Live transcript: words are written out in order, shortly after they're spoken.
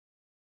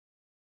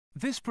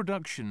This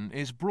production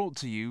is brought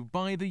to you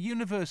by the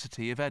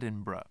University of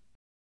Edinburgh.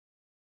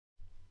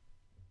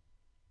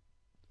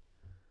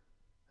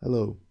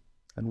 Hello,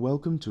 and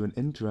welcome to an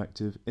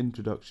interactive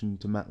introduction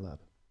to MATLAB.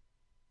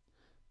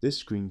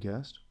 This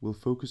screencast will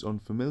focus on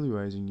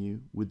familiarizing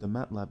you with the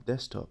MATLAB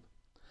desktop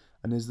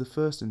and is the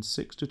first in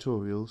 6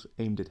 tutorials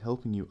aimed at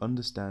helping you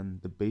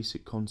understand the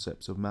basic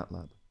concepts of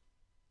MATLAB.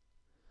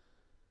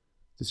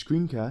 The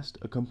screencast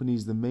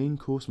accompanies the main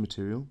course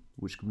material,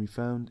 which can be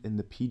found in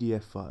the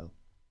PDF file.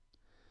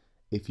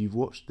 If you've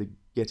watched the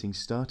Getting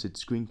Started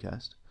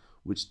screencast,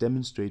 which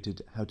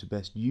demonstrated how to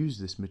best use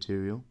this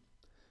material,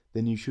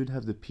 then you should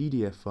have the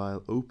PDF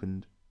file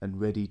opened and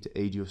ready to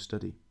aid your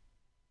study.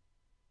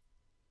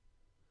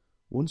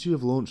 Once you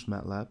have launched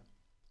MATLAB,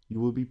 you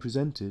will be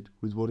presented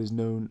with what is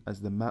known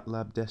as the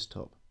MATLAB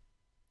desktop.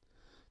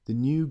 The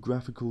new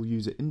Graphical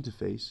User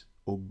Interface,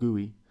 or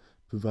GUI,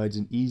 provides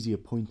an easier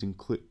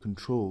point-and-click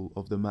control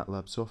of the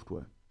MATLAB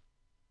software.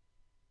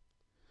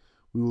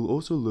 We will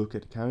also look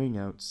at carrying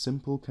out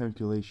simple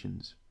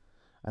calculations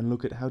and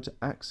look at how to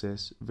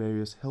access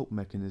various help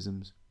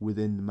mechanisms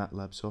within the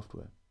MATLAB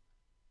software.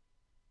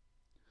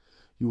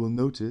 You will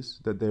notice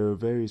that there are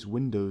various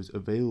windows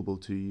available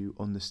to you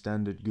on the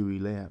standard GUI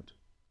layout.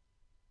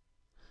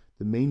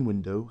 The main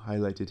window,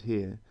 highlighted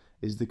here,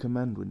 is the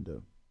command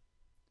window.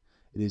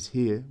 It is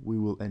here we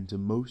will enter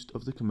most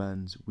of the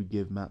commands we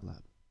give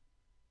MATLAB.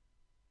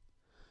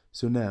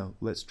 So now,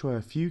 let's try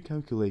a few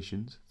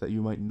calculations that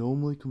you might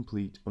normally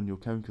complete on your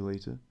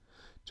calculator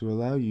to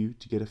allow you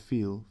to get a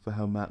feel for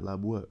how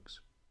MATLAB works.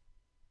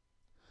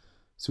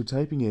 So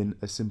typing in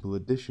a simple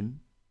addition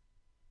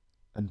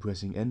and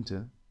pressing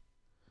enter,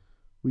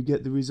 we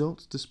get the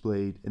results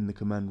displayed in the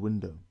command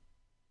window.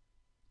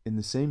 In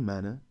the same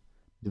manner,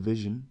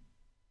 division,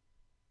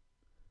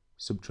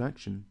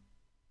 subtraction,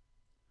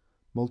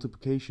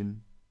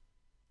 multiplication,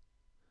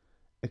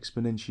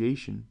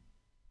 exponentiation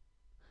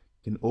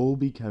can all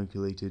be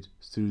calculated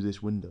through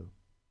this window.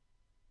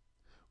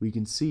 We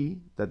can see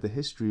that the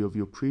history of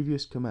your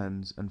previous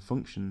commands and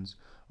functions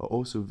are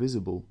also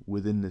visible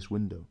within this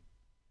window.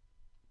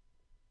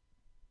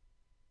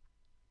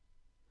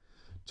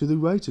 To the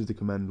right of the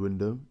command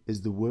window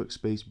is the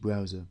Workspace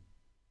browser.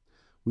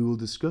 We will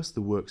discuss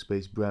the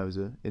Workspace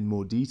browser in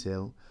more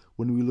detail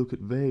when we look at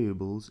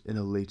variables in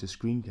a later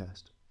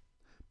screencast.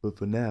 But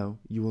for now,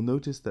 you will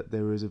notice that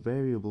there is a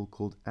variable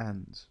called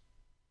ANDS.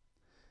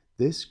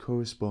 This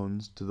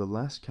corresponds to the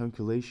last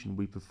calculation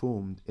we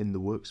performed in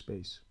the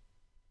Workspace.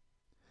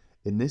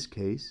 In this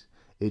case,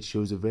 it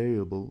shows a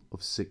variable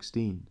of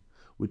 16,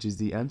 which is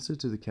the answer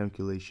to the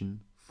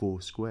calculation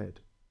 4 squared.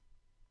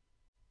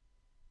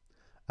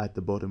 At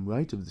the bottom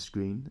right of the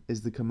screen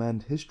is the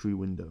Command History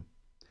window.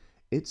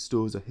 It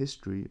stores a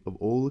history of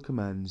all the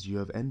commands you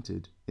have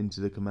entered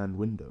into the command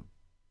window.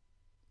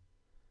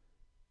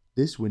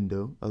 This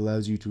window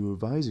allows you to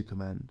revise a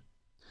command.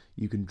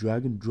 You can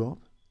drag and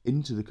drop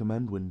into the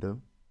command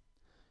window.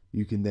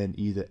 You can then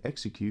either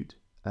execute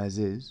as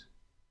is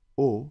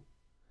or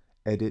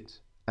edit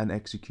and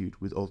execute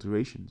with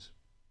alterations.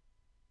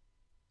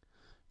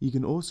 You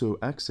can also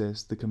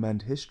access the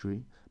command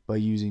history by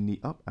using the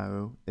up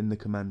arrow in the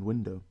command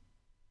window.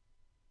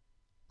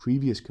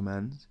 Previous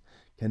commands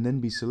can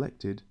then be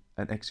selected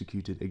and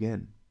executed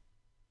again.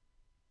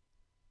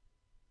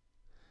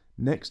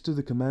 Next to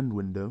the command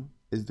window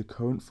is the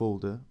current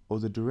folder or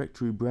the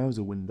directory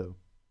browser window.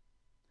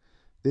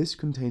 This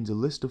contains a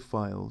list of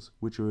files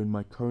which are in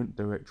my current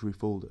directory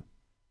folder.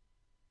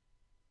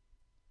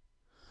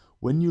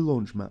 When you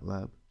launch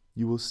MATLAB,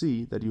 you will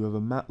see that you have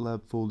a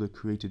MATLAB folder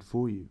created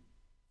for you.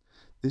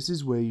 This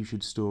is where you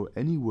should store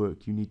any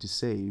work you need to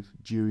save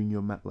during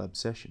your MATLAB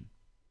session.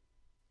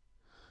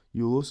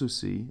 You will also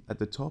see at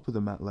the top of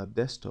the MATLAB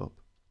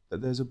desktop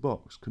that there's a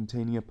box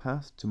containing a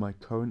path to my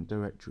current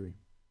directory.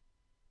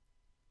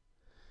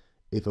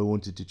 If I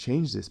wanted to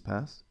change this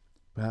path,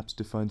 perhaps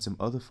to find some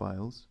other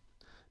files,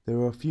 there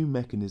are a few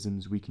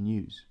mechanisms we can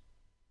use.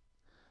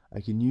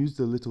 I can use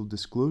the little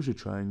disclosure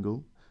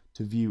triangle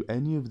to view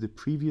any of the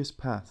previous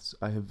paths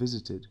I have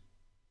visited.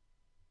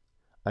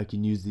 I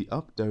can use the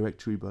up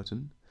directory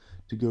button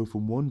to go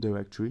from one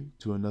directory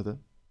to another,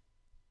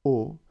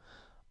 or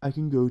I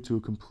can go to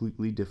a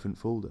completely different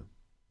folder.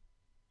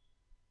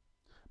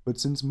 But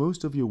since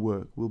most of your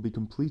work will be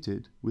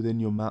completed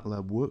within your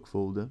MATLAB work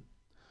folder,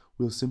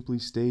 we'll simply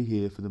stay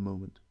here for the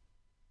moment.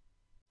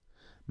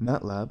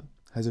 MATLAB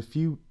has a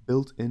few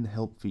built-in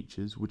help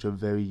features which are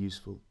very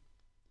useful.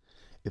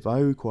 If I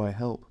require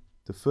help,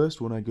 the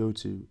first one I go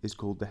to is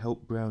called the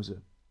Help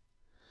browser,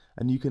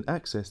 and you can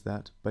access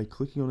that by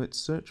clicking on its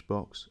search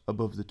box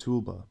above the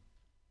toolbar.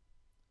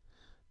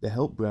 The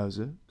Help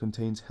browser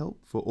contains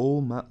help for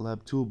all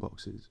MATLAB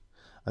toolboxes,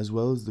 as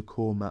well as the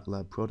core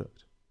MATLAB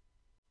product.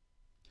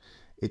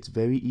 It's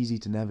very easy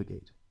to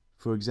navigate.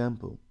 For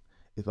example,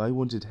 if I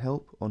wanted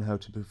help on how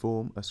to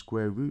perform a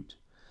square root,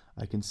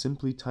 I can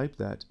simply type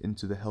that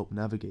into the Help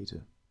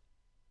navigator.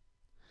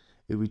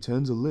 It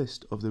returns a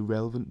list of the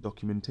relevant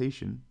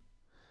documentation,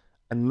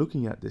 and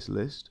looking at this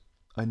list,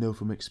 I know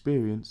from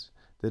experience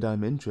that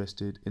I'm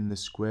interested in the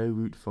square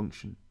root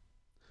function.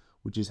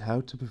 which is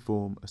how to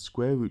perform a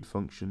square root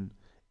function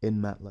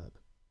in MATLAB.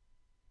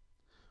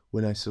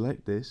 When I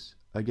select this,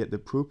 I get the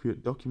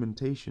appropriate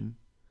documentation,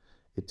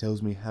 it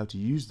tells me how to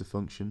use the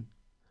function,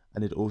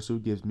 and it also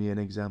gives me an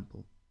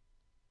example.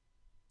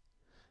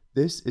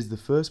 This is the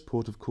first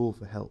port of call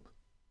for help.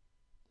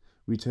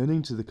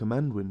 Returning to the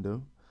command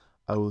window,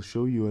 I will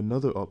show you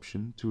another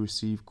option to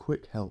receive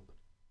quick help.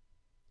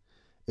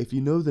 If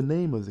you know the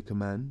name of the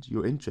command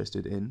you're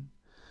interested in,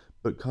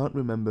 but can't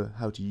remember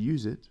how to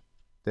use it,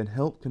 then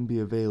help can be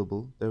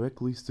available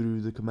directly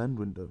through the command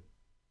window.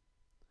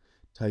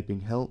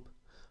 Typing help,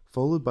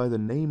 followed by the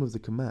name of the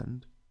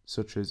command,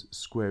 such as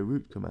square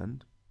root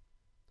command,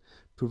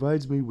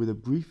 provides me with a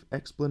brief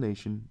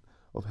explanation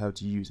of how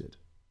to use it.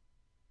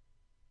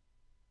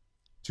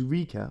 To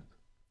recap,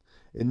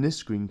 in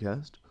this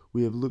screencast,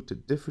 we have looked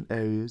at different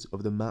areas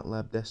of the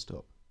MATLAB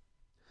desktop,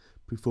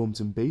 performed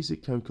some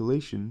basic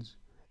calculations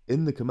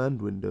in the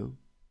command window,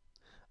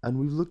 and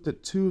we've looked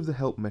at two of the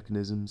help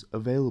mechanisms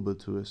available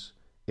to us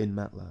in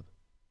MATLAB.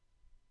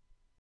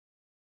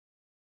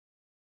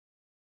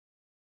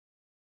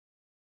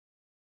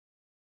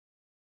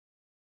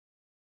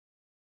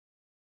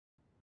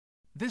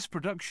 This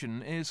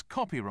production is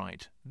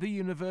copyright the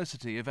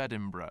University of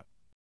Edinburgh.